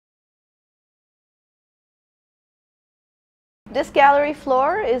This gallery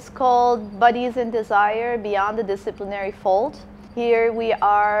floor is called Bodies in Desire Beyond the Disciplinary Fold. Here we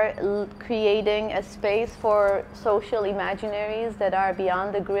are creating a space for social imaginaries that are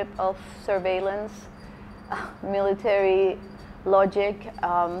beyond the grip of surveillance, military logic,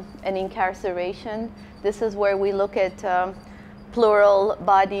 and incarceration. This is where we look at plural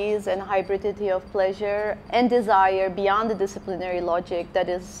bodies and hybridity of pleasure and desire beyond the disciplinary logic that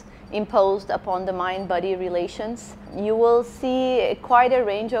is imposed upon the mind-body relations. You will see quite a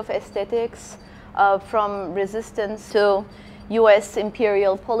range of aesthetics from resistance to US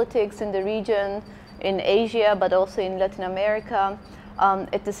imperial politics in the region, in Asia, but also in Latin America.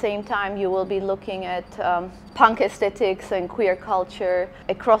 At the same time, you will be looking at punk aesthetics and queer culture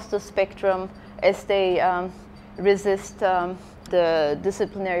across the spectrum as they resist the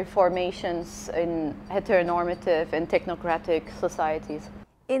disciplinary formations in heteronormative and technocratic societies.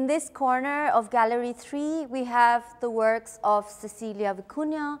 In this corner of Gallery 3, we have the works of Cecilia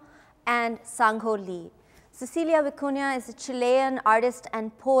Vicuña and Sang-Ho Lee. Cecilia Vicuña is a Chilean artist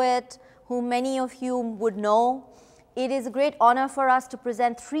and poet whom many of you would know. It is a great honor for us to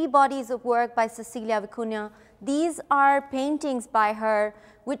present 3 bodies of work by Cecilia Vicuña. These are paintings by her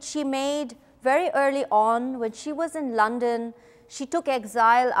which she made very early on when she was in London. She took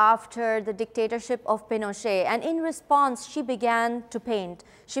exile after the dictatorship of Pinochet, and in response she began to paint.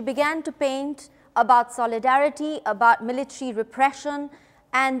 She began to paint about solidarity, about military repression,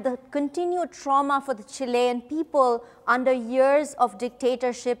 and the continued trauma for the Chilean people under years of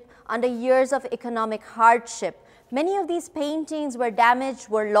dictatorship, under years of economic hardship. Many of these paintings were damaged,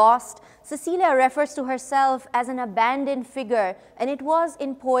 were lost. Cecilia refers to herself as an abandoned figure, and it was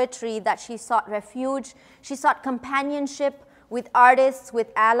in poetry that she sought refuge. She sought companionship with artists, with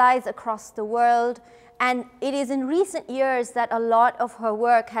allies across the world. And it is in recent years that a lot of her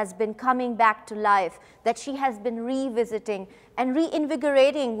work has been coming back to life, that she has been revisiting and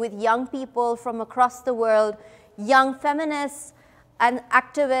reinvigorating with young people from across the world. Young feminists and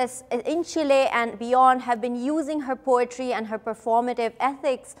activists in Chile and beyond have been using her poetry and her performative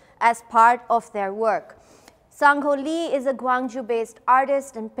ethics as part of their work. Sang-Ho Lee is a Gwangju-based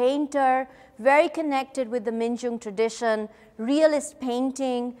artist and painter, very connected with the Minjung tradition, realist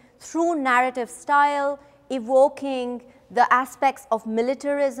painting through narrative style, evoking the aspects of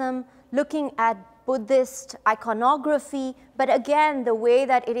militarism, looking at Buddhist iconography, but again, the way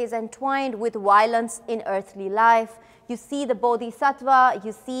that it is entwined with violence in earthly life. You see the Bodhisattva,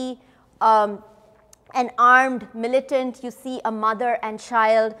 you see an armed militant, you see a mother and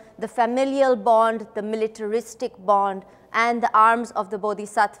child, the familial bond, the militaristic bond, and the arms of the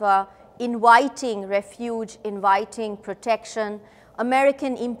Bodhisattva inviting refuge, inviting protection.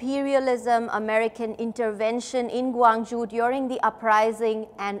 American imperialism, American intervention in Gwangju during the uprising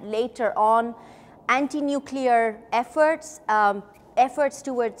and later on, anti-nuclear efforts, efforts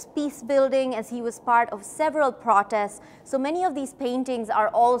towards peace building as he was part of several protests. So many of these paintings are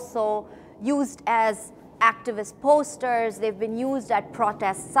also used as activist posters. They've been used at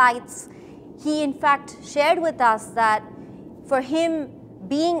protest sites. He in fact shared with us that for him,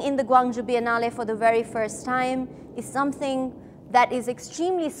 being in the Gwangju Biennale for the very first time is something that is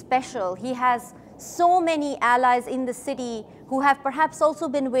extremely special. He has so many allies in the city who have perhaps also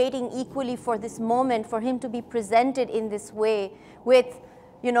been waiting equally for this moment for him to be presented in this way with,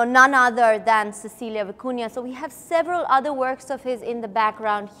 none other than Cecilia Vicuña. So we have several other works of his in the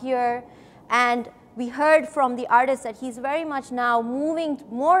background here, and we heard from the artist that he's very much now moving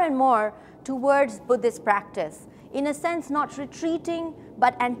more and more towards Buddhist practice. In a sense, not retreating,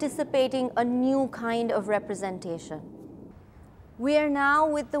 but anticipating a new kind of representation. We are now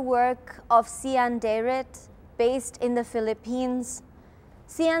with the work of Sian Deret, based in the Philippines.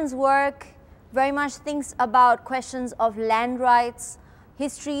 Sian's work very much thinks about questions of land rights,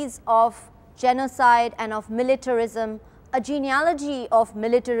 histories of genocide and of militarism, a genealogy of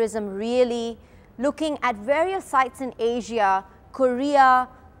militarism really, looking at various sites in Asia, Korea,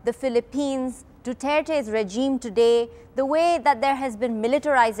 the Philippines, Duterte's regime today, the way that there has been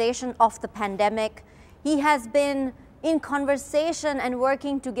militarization of the pandemic. He has been in conversation and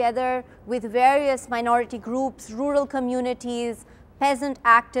working together with various minority groups, rural communities, peasant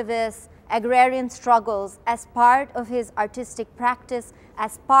activists, agrarian struggles as part of his artistic practice,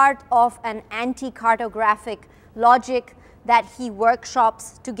 as part of an anti-cartographic logic that he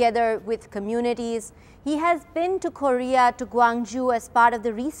workshops together with communities. He has been to Korea, to Gwangju as part of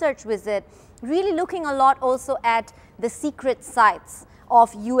the research visit, really looking a lot also at the secret sites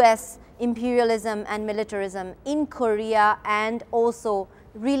of US imperialism and militarism in Korea, and also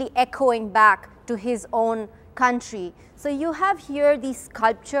really echoing back to his own country. So you have here these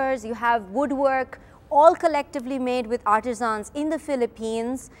sculptures, you have woodwork, all collectively made with artisans in the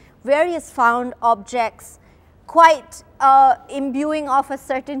Philippines, various found objects, quite imbuing of a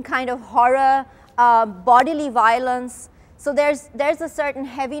certain kind of horror, bodily violence. So there's a certain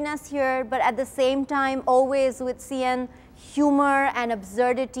heaviness here, but at the same time always with CN humor and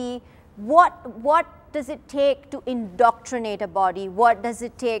absurdity. What does it take to indoctrinate a body? What does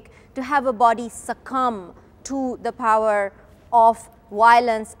it take to have a body succumb to the power of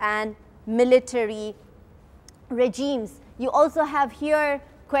violence and military regimes? You also have here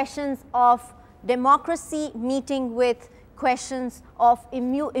questions of democracy meeting with questions of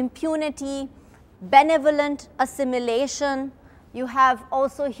impunity, benevolent assimilation. You have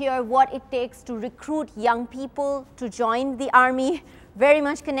also here what it takes to recruit young people to join the army, very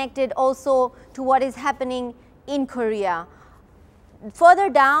much connected also to what is happening in Korea. Further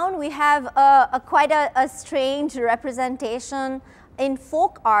down, we have quite a strange representation in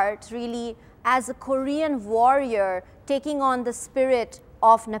folk art, really, as a Korean warrior taking on the spirit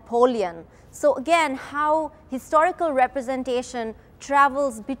of Napoleon. So again, how historical representation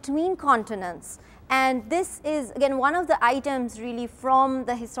travels between continents. And this is, again, one of the items really from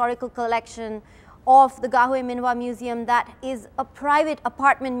the historical collection of the Gahue Minhwa Museum that is a private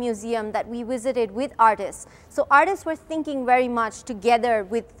apartment museum that we visited with artists. So artists were thinking very much together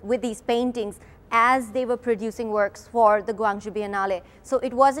with these paintings as they were producing works for the Gwangju Biennale. So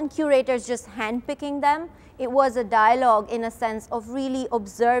it wasn't curators just handpicking them, it was a dialogue in a sense of really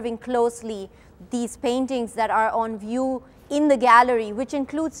observing closely these paintings that are on view in the gallery, which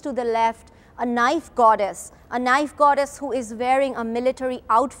includes to the left a knife goddess who is wearing a military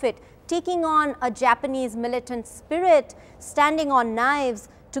outfit, taking on a Japanese militant spirit, standing on knives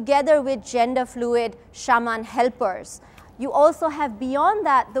together with gender fluid shaman helpers. You also have beyond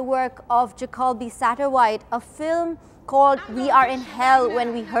that the work of Jacoby Satterwhite, a film called We Are in Hell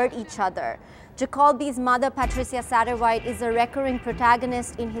When We Hurt Each Other. Jacoby's mother, Patricia Satterwhite, is a recurring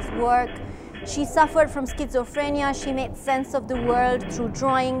protagonist in his work. She suffered from schizophrenia. She made sense of the world through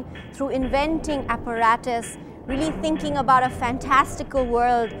drawing, through inventing apparatus, really thinking about a fantastical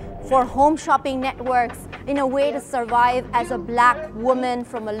world for home shopping networks in a way to survive as a black woman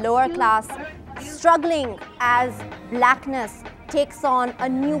from a lower class, struggling as blackness takes on a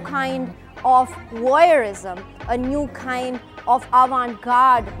new kind of voyeurism, a new kind of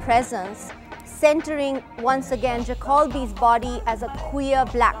avant-garde presence, centering once again Jacoby's body as a queer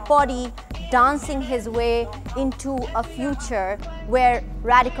black body, dancing his way into a future where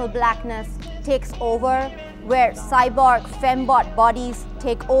radical blackness takes over, where cyborg fembot bodies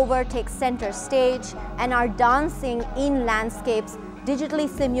take over, take center stage, and are dancing in landscapes digitally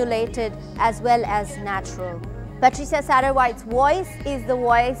simulated as well as natural. Patricia Satterwhite's voice is the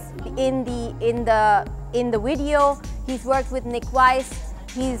voice in the video. He's worked with Nick Weiss,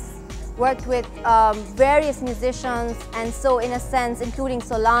 he's worked with various musicians, and so in a sense including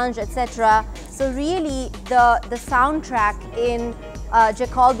Solange, etc. So really the soundtrack in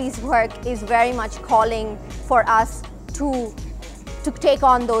Jacoby's work is very much calling for us to take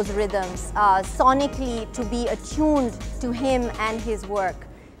on those rhythms, sonically to be attuned to him and his work.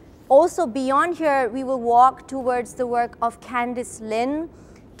 Also beyond here, we will walk towards the work of Candice Lin.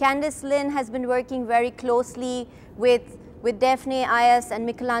 Candice Lin has been working very closely with Daphne Ayas and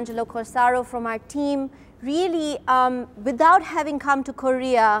Michelangelo Corsaro from our team, really without having come to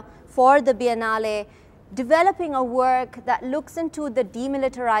Korea for the Biennale, developing a work that looks into the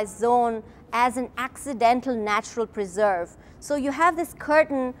demilitarized zone as an accidental natural preserve. So you have this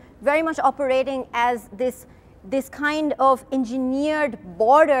curtain very much operating as this kind of engineered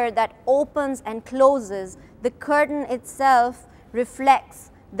border that opens and closes. The curtain itself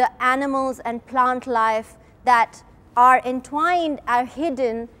reflects the animals and plant life that are entwined, are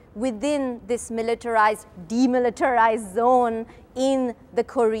hidden within this militarized, demilitarized zone in the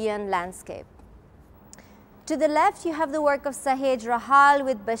Korean landscape. To the left, you have the work of Sahej Rahal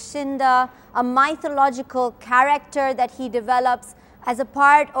with Bashinda, a mythological character that he develops as a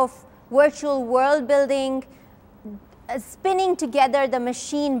part of virtual world building, spinning together the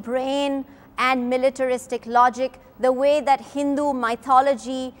machine brain and militaristic logic, the way that Hindu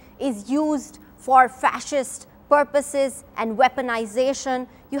mythology is used for fascist purposes and weaponization.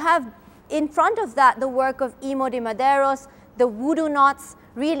 You have in front of that the work of Imo de Madeiros, the voodoo knots,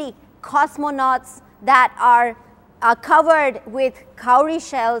 really cosmonauts that are covered with cowrie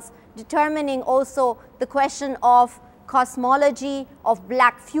shells, determining also the question of cosmology, of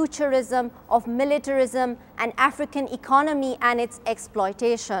black futurism, of militarism, and African economy and its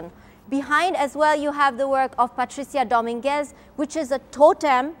exploitation. Behind as well, you have the work of Patricia Dominguez, which is a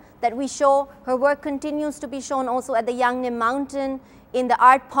totem that we show. Her work continues to be shown also at the Yangnam Mountain in the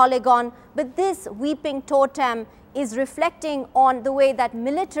art polygon, but this weeping totem is reflecting on the way that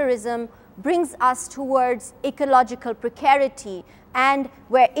militarism brings us towards ecological precarity and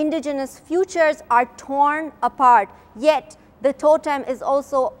where indigenous futures are torn apart, yet the totem is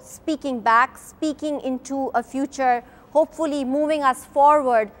also speaking back, speaking into a future, hopefully moving us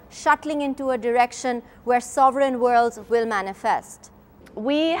forward, shuttling into a direction where sovereign worlds will manifest.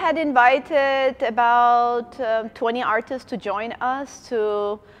 We had invited about 20 artists to join us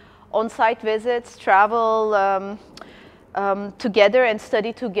to on-site visits, travel together and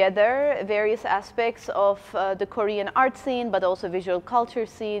study together various aspects of the Korean art scene, but also visual culture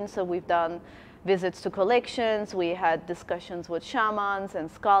scene. So we've done visits to collections, we had discussions with shamans and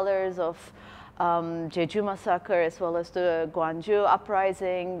scholars of Jeju massacre as well as the Gwangju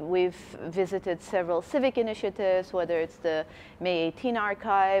uprising. We've visited several civic initiatives, whether it's the May 18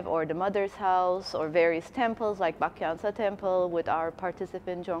 archive or the Mother's House or various temples like Baekhyangsa Temple with our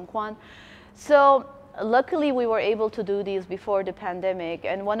participant Jong Kwan. So luckily we were able to do these before the pandemic,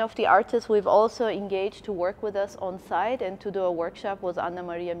 and one of the artists we've also engaged to work with us on site and to do a workshop was Anna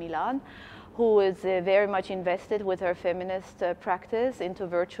Maria Milan, who is very much invested with her feminist practice into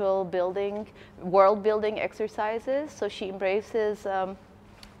virtual building, world building exercises. So she embraces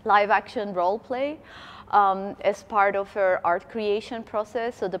live action role play as part of her art creation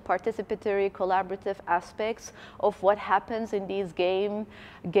process. So the participatory collaborative aspects of what happens in these game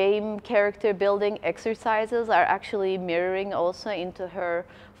character building exercises are actually mirroring also into her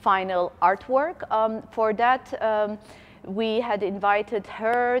final artwork. For that, we had invited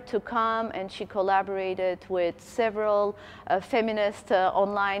her to come, and she collaborated with several feminist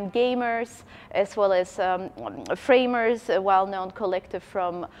online gamers, as well as framers, a well-known collective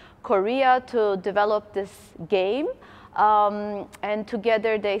from Korea, to develop this game. And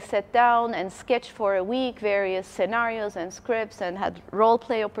together they sat down and sketched for a week various scenarios and scripts and had role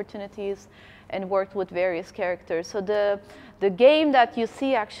play opportunities and worked with various characters. So the game that you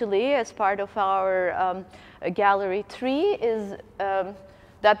see actually as part of our Gallery 3 is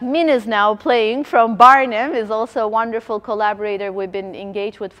that Min is now playing from Barnum, is also a wonderful collaborator we've been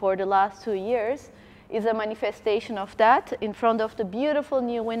engaged with for the last 2 years, is a manifestation of that. In front of the beautiful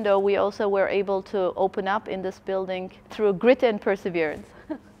new window we also were able to open up in this building through grit and perseverance.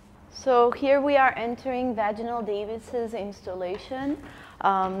 So here we are entering Vaginal Davis's installation.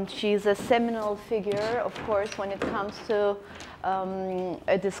 She's a seminal figure, of course, when it comes to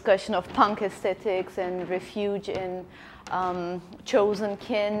a discussion of punk aesthetics and refuge in chosen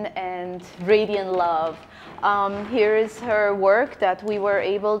kin and radiant love. Here is her work that we were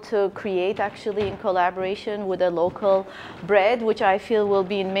able to create actually in collaboration with a local bread, which I feel will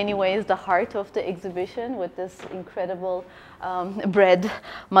be in many ways the heart of the exhibition, with this incredible bread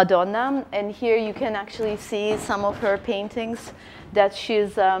Madonna. And here you can actually see some of her paintings that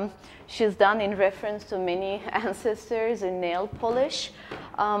she's done in reference to many ancestors in nail polish.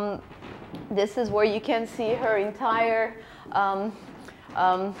 This is where you can see her entire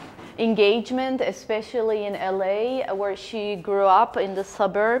engagement, especially in LA, where she grew up in the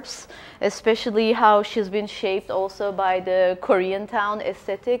suburbs, especially how she's been shaped also by the Koreatown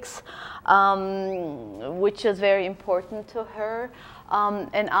aesthetics, which is very important to her.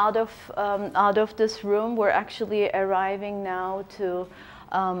 And out of this room, we're actually arriving now to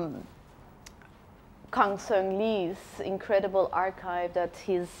Kang Seung Lee's incredible archive that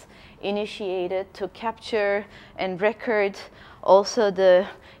he's initiated to capture and record also the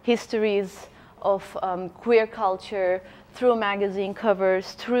histories of queer culture through magazine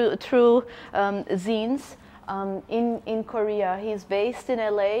covers, through zines in Korea. He's based in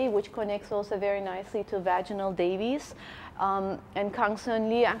LA, which connects also very nicely to Vaginal Davis. And Kang Seung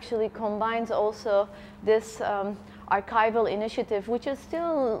Lee actually combines also this archival initiative, which is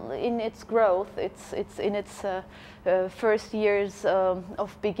still in its growth. It's in its first years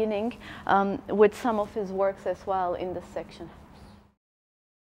of beginning, with some of his works as well in this section.